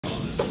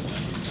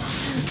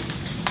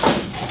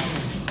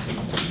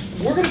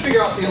we're going to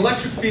figure out the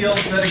electric field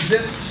that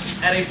exists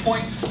at a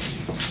point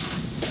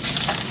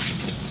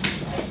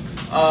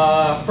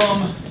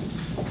from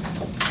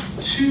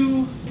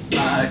two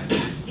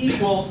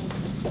equal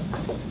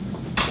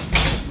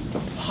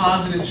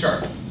positive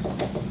charges.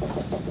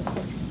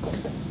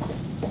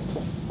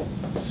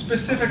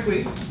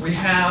 Specifically, we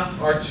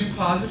have our two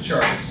positive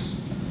charges.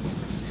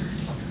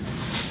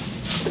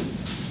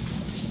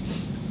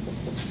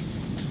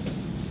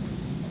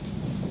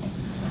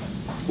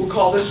 We'll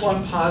call this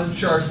one positive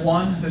charge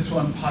 1, this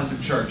one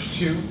positive charge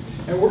 2.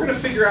 And we're going to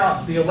figure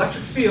out the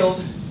electric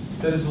field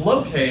that is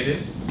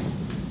located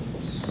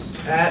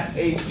at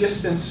a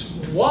distance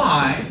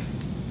y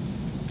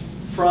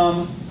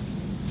from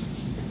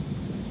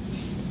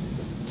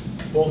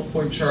both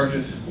point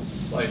charges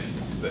like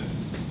this.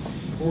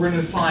 We're going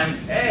to define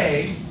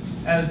A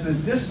as the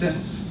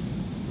distance,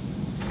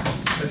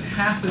 as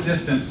half the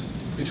distance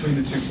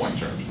between the 2 point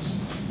charges.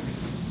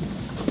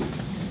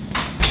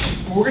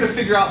 We're going to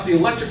figure out the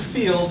electric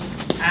field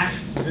at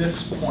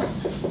this point.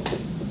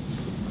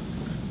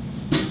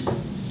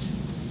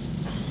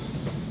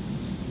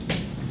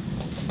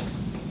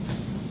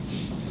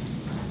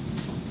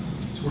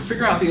 So we're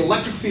figuring out the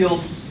electric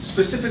field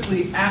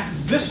specifically at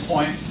this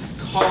point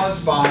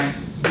caused by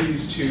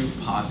these two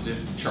positive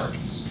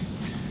charges.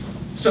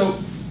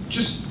 So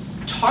just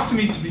talk to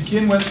me to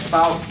begin with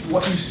about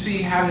what you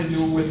see having to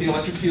do with the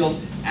electric field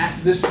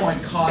at this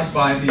point caused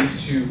by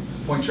these 2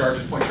 point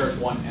charges, point charge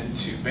 1 and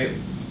 2.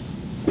 Bailey.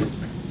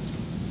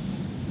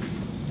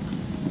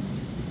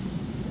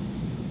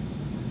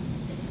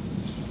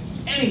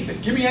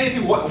 Anything. Give me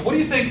anything. What do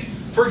you think,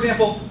 for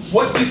example,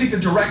 what do you think the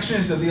direction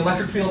is of the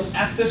electric field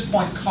at this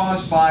point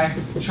caused by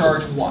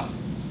charge 1?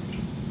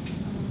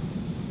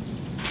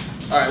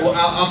 All right, well,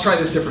 I'll try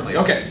this differently.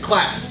 Okay,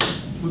 class.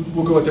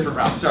 We'll go a different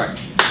route. Sorry.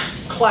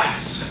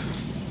 Class.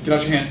 Get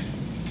out your hand.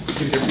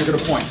 You're going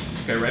to point.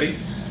 Okay, ready?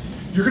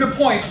 You're going to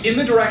point in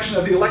the direction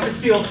of the electric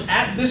field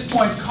at this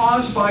point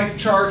caused by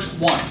charge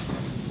 1.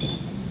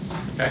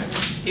 Okay?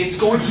 It's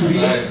going to be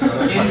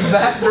in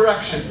that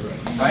direction,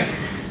 right?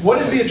 What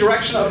is the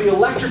direction of the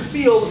electric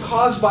field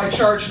caused by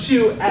charge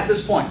 2 at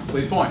this point?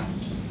 Please point.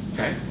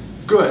 Okay?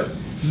 Good.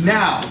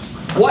 Now,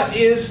 what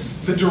is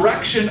the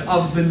direction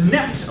of the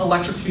net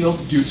electric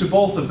field due to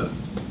both of them?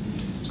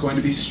 It's going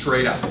to be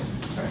straight up.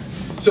 Okay?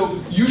 So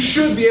you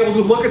should be able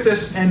to look at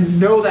this and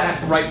know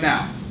that right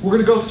now. We're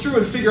going to go through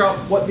and figure out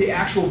what the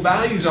actual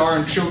values are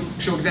and show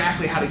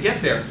exactly how to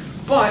get there.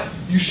 But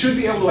you should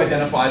be able to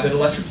identify that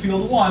electric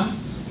field 1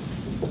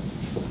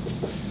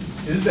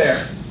 is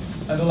there,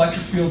 and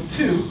electric field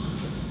 2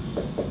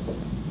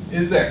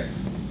 is there.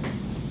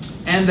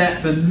 And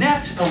that the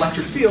net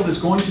electric field is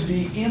going to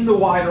be in the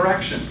y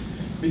direction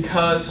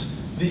because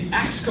the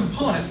x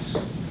components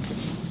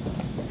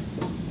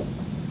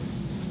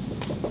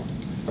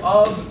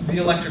of the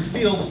electric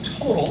field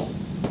total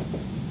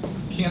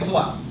cancel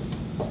out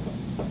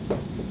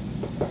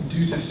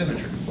due to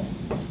symmetry.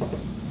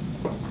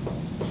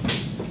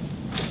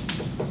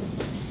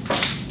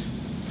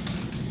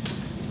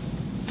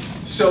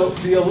 So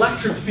the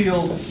electric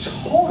field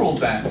total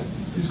then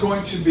is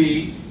going to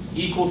be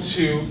equal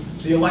to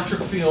the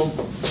electric field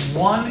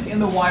 1 in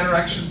the y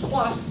direction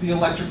plus the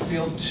electric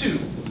field 2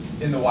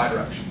 in the y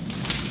direction.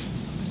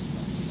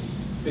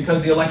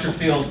 Because the electric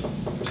field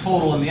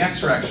total in the x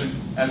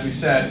direction, as we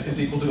said, is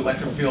equal to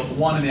electric field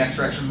 1 in the x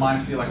direction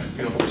minus the electric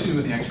field 2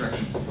 in the x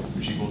direction,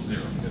 which equals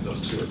 0, because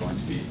those two are going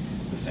to be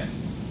the same.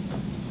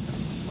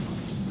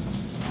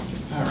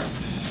 All right.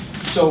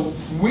 So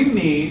we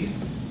need,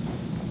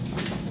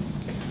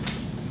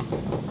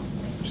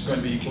 which is going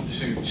to be equal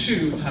to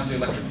 2 times the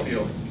electric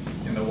field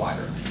in the y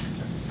direction.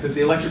 Because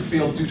the electric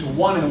field due to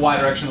 1 in the y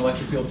direction and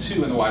electric field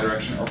 2 in the y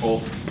direction are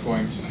both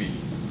going to be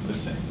the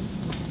same.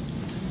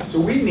 So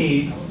we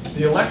need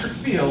the electric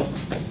field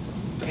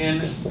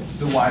in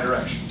the y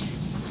direction.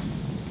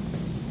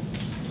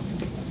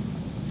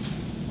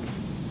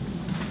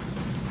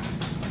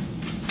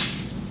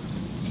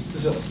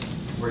 So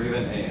we're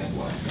given a and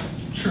y.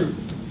 True.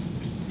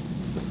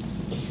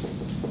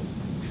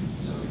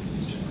 So we can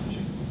use general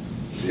algebra.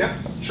 Yeah,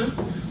 true.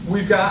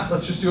 We've got,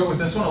 let's just do it with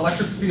this one,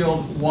 electric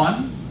field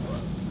 1.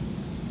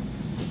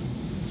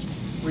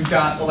 We've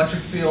got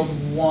electric field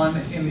 1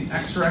 in the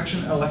x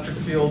direction, electric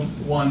field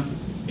 1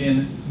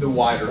 in the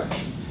y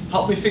direction.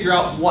 Help me figure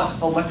out what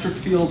electric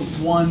field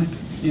 1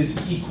 is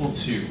equal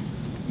to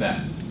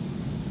then.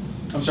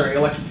 I'm sorry,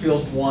 electric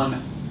field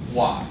 1y.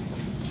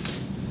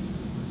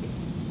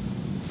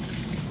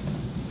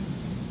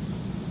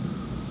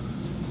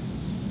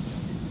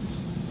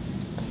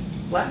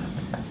 What?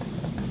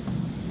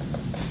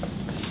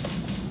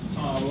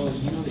 Well,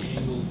 you know the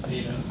angle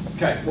theta.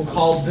 Okay, we'll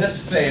call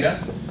this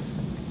theta,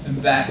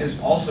 and that is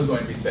also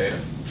going to be theta.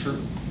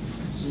 True.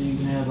 So you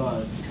can have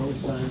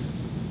cosine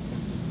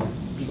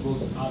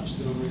equals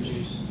opposite over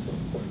adjacent,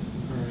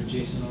 or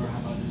adjacent over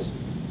hypotenuse,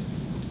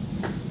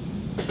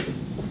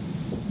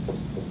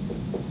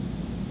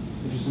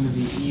 which is going to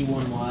be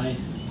E1y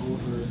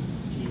over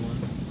E1.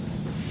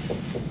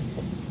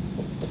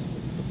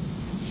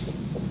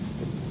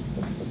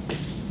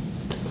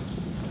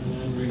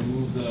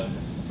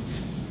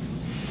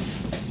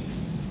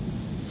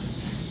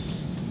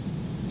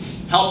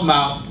 Help him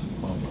out.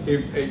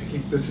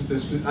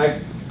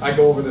 I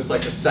go over this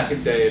like the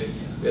second day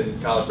in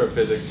college prep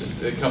physics,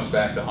 and it comes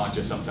back to haunt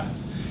you sometimes.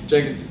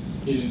 Jenkins.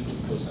 You didn't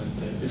put cosine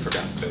theta. You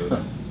forgot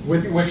theta.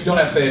 If you don't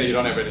have theta, you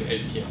don't have any,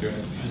 you can't do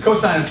anything.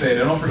 Cosine of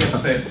theta, don't forget the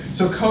theta.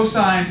 So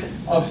cosine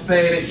of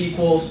theta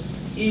equals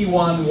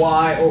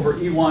E1y over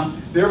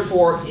E1.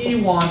 Therefore,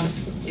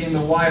 E1 in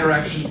the y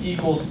direction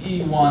equals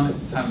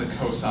E1 times the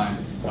cosine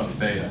of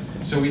theta.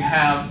 So we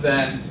have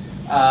then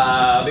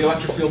the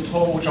electric field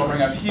total, which I'll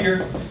bring up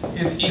here,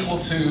 is equal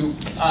to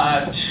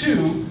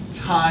 2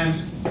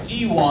 times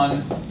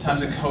E1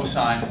 times the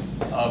cosine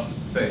of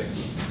theta.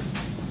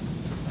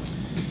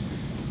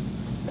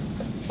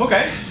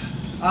 Okay.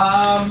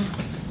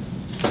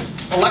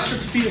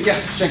 Electric field,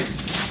 yes, Jenkins.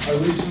 Are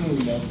we assuming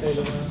we know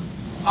theta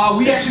now?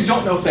 We actually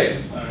don't know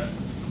theta. Alright.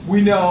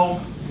 We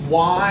know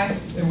y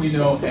and we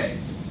know a.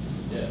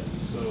 Yeah,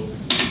 so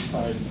we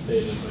find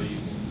theta by using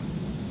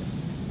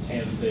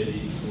tan theta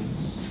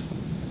equals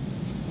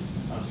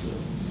opposite.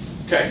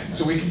 Okay,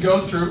 so we can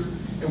go through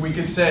and we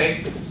can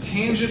say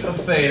tangent of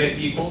theta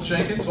equals,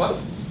 Jenkins, what?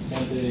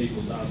 Tan theta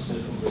equals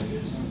opposite over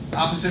adjacent.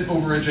 Opposite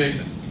over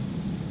adjacent.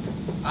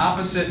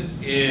 Opposite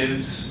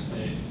is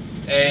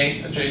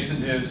A,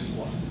 adjacent is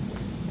Y.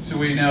 So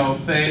we know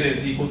theta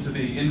is equal to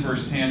the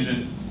inverse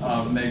tangent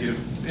of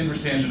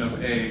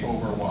A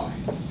over y.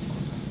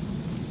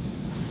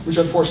 Which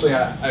unfortunately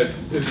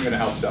isn't going to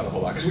help us out a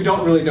whole lot, because we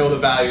don't really know the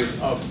values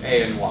of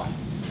A and y.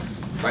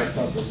 Right?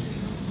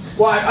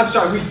 Well, I'm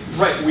sorry,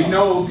 we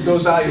know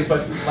those values,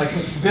 but like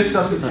this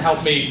doesn't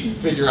help me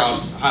figure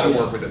out how to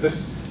work with it.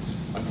 This, So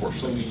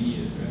unfortunately. we need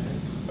it,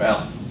 right?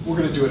 Well, we're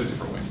going to do it a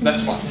different way.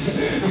 That's fine.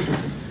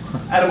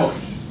 Adam,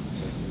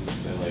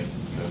 So like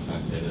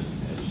cosine theta is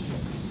edge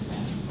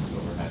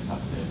over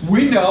hypotenuse.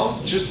 we know,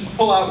 just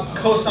pull out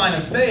cosine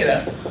of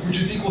theta, which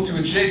is equal to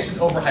adjacent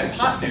over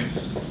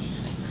hypotenuse.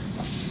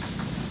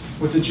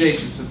 What's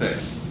adjacent to theta?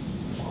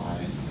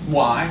 Y.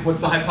 Y.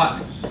 What's the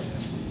hypotenuse? You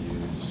have to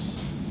use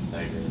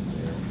negative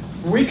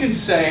there. We can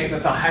say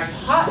that the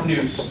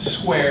hypotenuse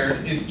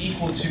squared is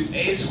equal to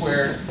a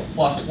squared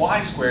plus y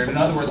squared. In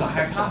other words, the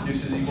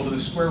hypotenuse is equal to the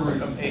square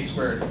root of a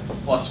squared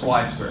plus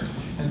y squared.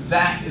 And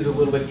that is a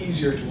little bit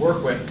easier to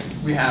work with.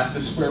 We have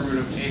the square root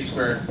of a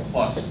squared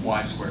plus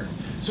y squared.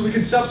 So we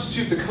can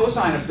substitute the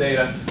cosine of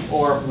theta,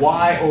 or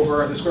y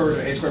over the square root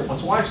of a squared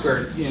plus y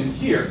squared, in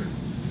here.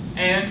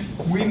 And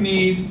we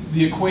need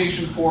the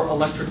equation for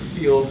electric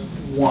field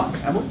 1.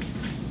 Emily?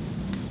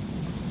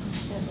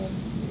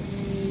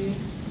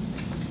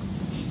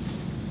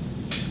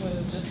 Would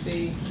it just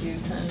be Q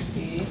times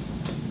E?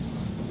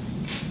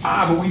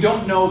 But we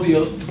don't know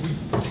the.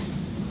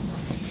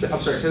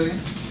 I'm sorry, say that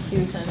again?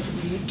 Q times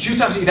E? Q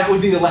times E, that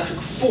would be the electric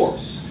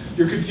force.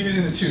 You're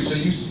confusing the two. So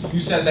you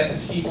said that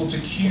it's equal to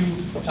Q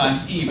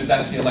times E, but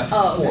that's the electric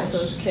Oh, okay, force. so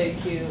it's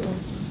KQ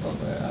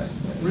over R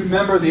squared.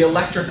 Remember, the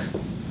electric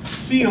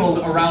field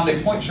around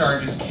a point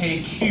charge is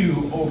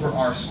KQ over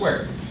R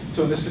squared.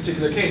 So in this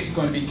particular case, it's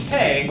going to be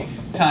K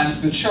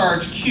times the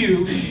charge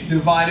Q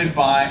divided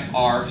by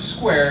R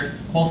squared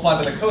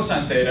multiplied by the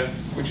cosine theta,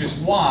 which is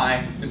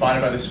Y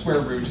divided by the square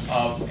root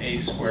of A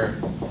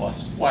squared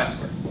plus Y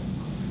squared.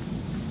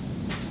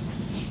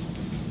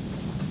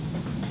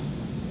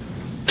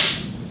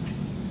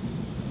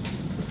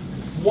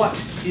 What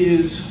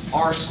is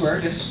R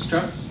squared? Yes,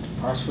 Travis?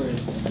 R squared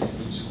is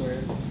H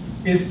squared.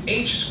 Is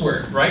H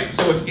squared, right?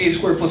 So it's A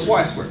squared plus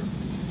Y squared.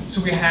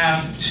 So we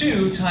have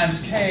 2 times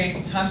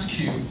K times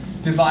Q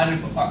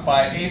divided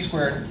by A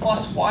squared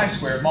plus Y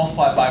squared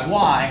multiplied by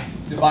Y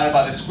divided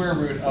by the square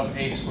root of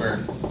A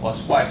squared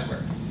plus Y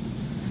squared.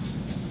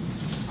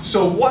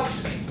 So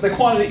what's the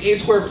quantity A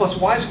squared plus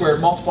Y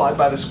squared multiplied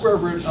by the square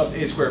root of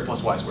A squared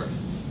plus Y squared?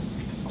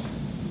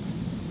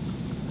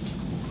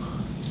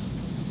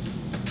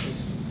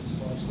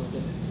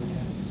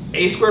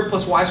 A squared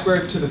plus Y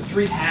squared to the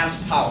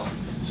 3/2 power.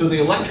 So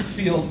the electric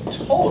field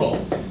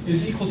total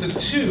is equal to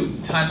 2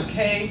 times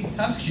K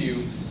times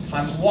Q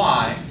times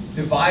Y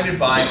divided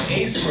by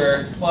A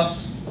squared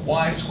plus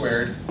Y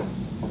squared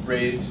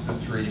raised to the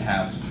 3/2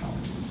 power.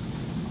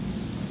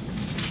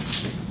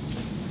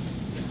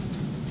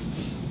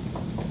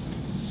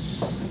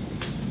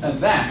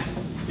 And that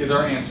is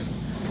our answer.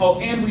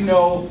 Oh, and we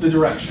know the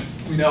direction.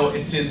 We know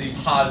it's in the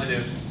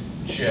positive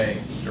J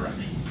direction.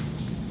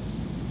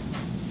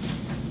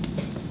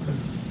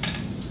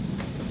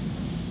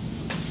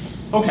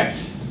 Okay,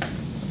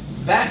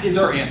 that is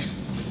our answer.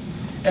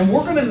 And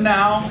we're going to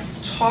now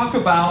talk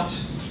about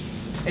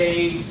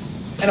an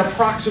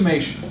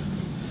approximation.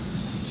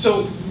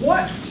 So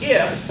what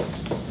if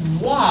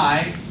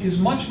y is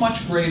much,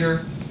 much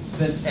greater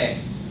than a?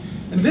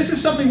 And this is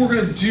something we're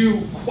going to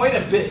do quite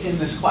a bit in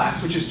this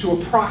class, which is to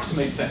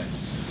approximate things.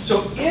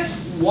 So if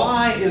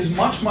y is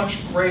much,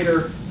 much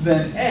greater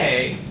than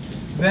a,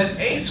 then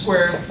a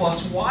squared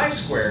plus y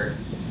squared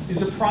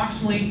is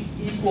approximately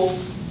equal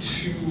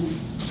to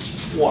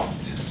what?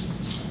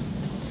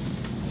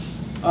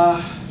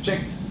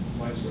 Jenkins?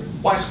 Y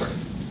squared. Y squared.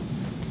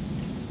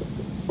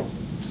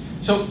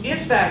 So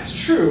if that's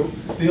true,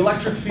 the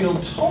electric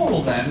field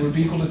total then would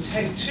be equal to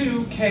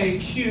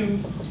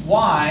 2kqy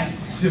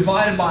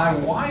divided by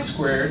y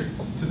squared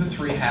to the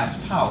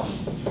 3/2 power.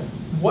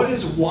 What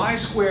is y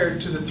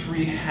squared to the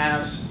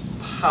 3/2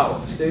 power,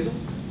 Ms. Daisel?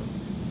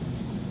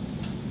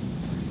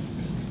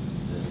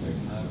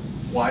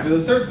 Y to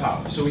the 3rd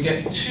power. So we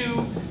get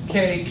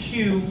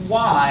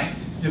 2kqy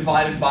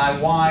divided by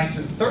y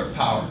to the 3rd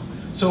power.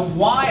 So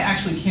y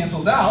actually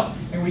cancels out,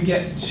 and we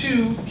get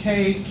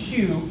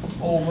 2kq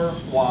over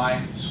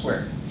y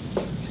squared.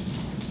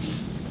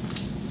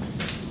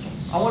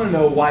 I want to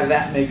know why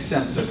that makes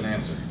sense as an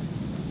answer.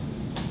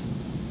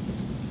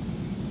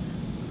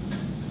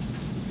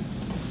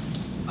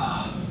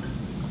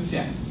 Ms.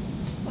 Yang.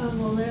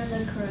 Well, they're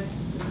the correct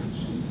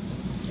dimension.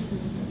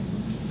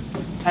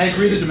 I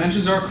agree the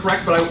dimensions are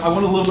correct, but I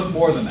want a little bit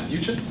more than that.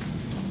 Yucha?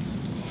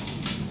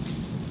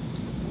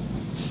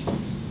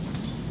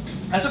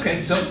 That's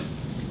okay. So,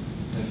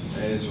 If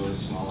A is really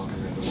small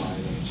compared to Y,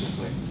 then it's just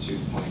like 2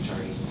 point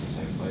charges in the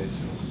same place,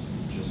 and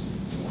it's just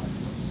Y.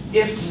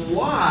 if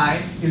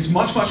y is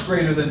much, much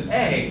greater than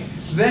a,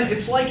 then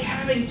it's like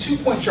having 2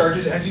 point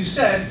charges, as you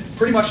said,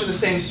 pretty much in the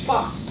same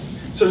spot.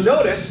 So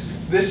notice,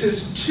 this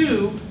is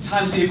 2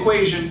 times the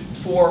equation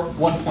for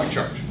 1 point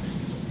charge.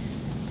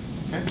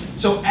 Okay?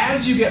 So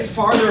as you get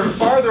farther and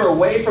farther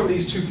away from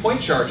these 2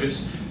 point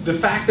charges, the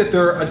fact that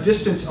they're a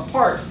distance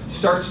apart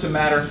starts to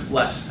matter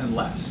less and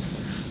less.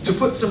 To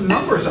put some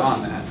numbers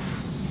on that,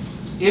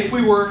 if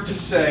we were to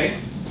say,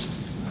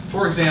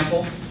 for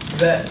example,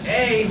 that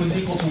A was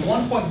equal to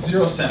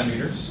 1.0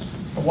 centimeters,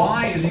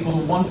 Y is equal to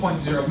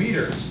 1.0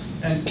 meters,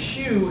 and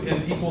Q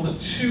is equal to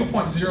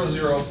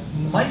 2.00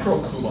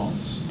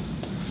 microcoulombs,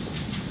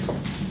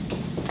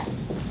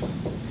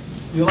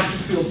 the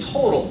electric field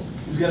total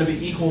is going to be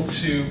equal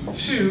to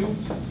 2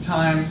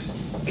 times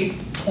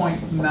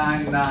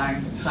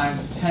 8.99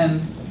 times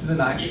 10 to the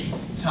 9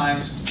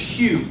 times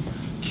Q.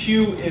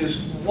 Q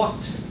is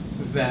what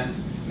then,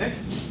 Nick?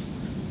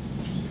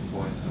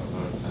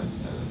 2.00 times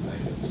 10 to the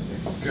negative 6.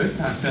 Good,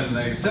 times 10 to the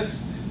negative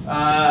 6.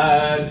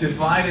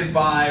 Divided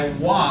by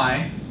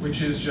Y,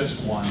 which is just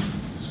 1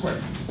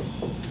 squared.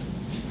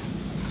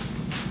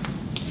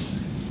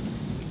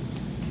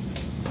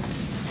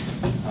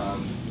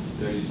 Um,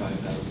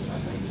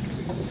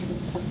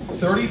 35,960.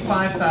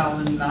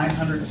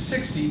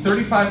 35,960.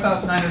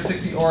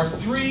 35,960, or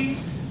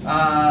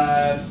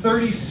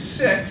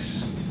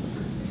 36.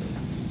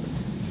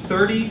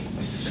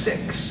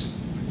 36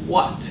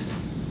 what?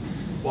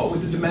 What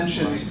would the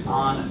dimensions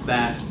on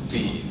that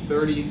be?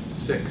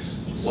 36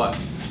 what?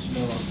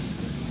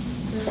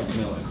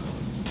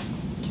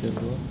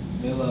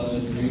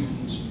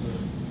 Millinewtons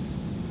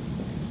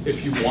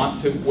If you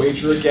want to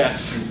wager a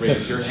guess, you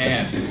raise your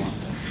hand.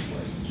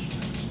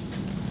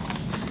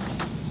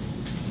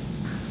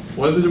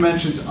 What are the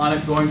dimensions on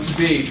it going to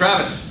be?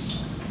 Travis?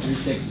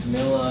 36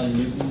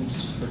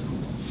 millinewtons per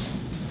coulomb.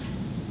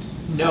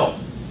 No.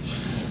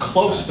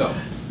 Close though.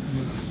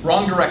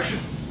 Wrong direction.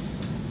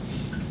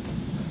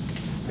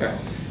 Yeah.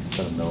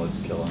 So no, it's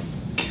killing.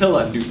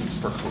 Kilonewtons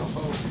per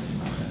coulomb.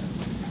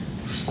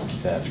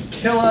 That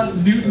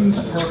Kilonewtons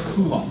per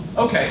coulomb.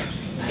 Okay.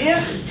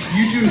 If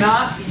you do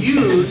not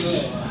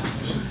use,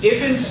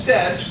 if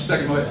instead, just a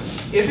second, go ahead.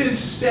 If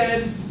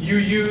instead you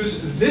use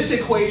this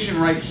equation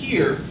right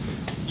here,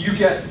 you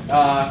get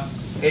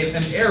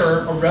an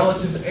error, a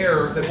relative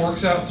error that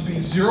works out to be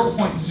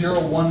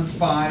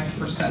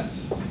 0.015%.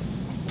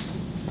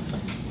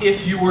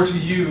 If you were to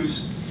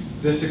use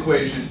this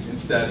equation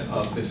instead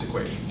of this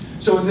equation.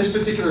 So in this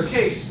particular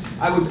case,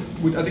 I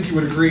think you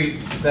would agree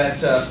that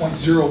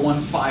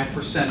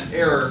 0.015%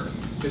 error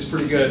is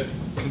pretty good,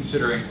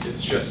 considering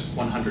it's just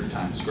 100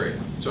 times greater.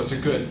 So it's a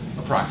good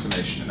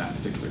approximation in that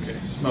particular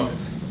case. Mo.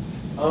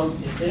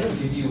 If they don't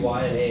give you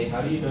y and a,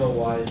 how do you know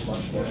y is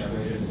much greater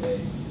than a?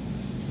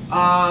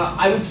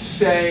 I would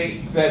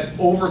say that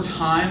over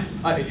time,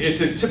 it's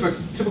a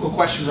typical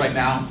question right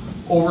now.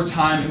 Over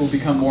time, it will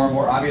become more and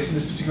more obvious. In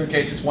this particular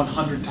case, it's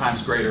 100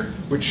 times greater,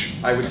 which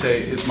I would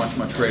say is much,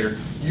 much greater.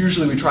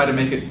 Usually, we try to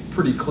make it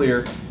pretty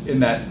clear in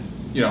that,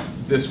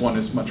 this one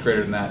is much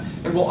greater than that.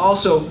 And we'll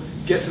also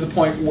get to the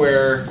point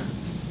where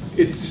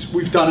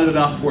we've done it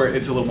enough where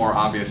it's a little more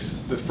obvious.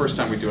 The first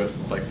time we do it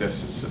like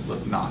this, it's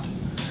not.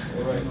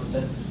 All right,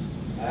 that's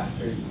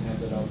after you have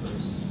the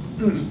numbers.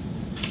 Mm.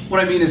 What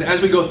I mean is,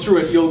 as we go through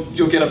it,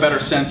 you'll get a better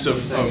sense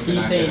of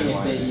He's saying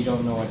if you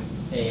don't know what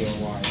a or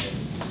y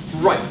is.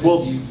 right.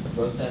 Well, you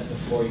wrote that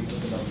before you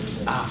put the numbers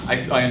in.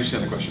 I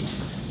understand the question.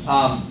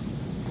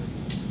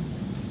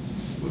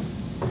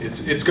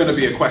 It's going to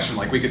be a question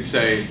like we could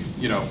say,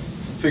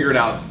 figure it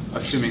out,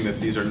 assuming that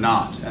these are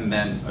not, and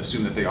then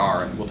assume that they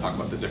are, and we'll talk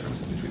about the difference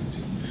between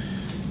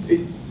the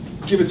two.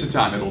 Give it some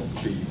time; it'll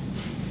be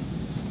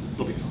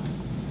fine.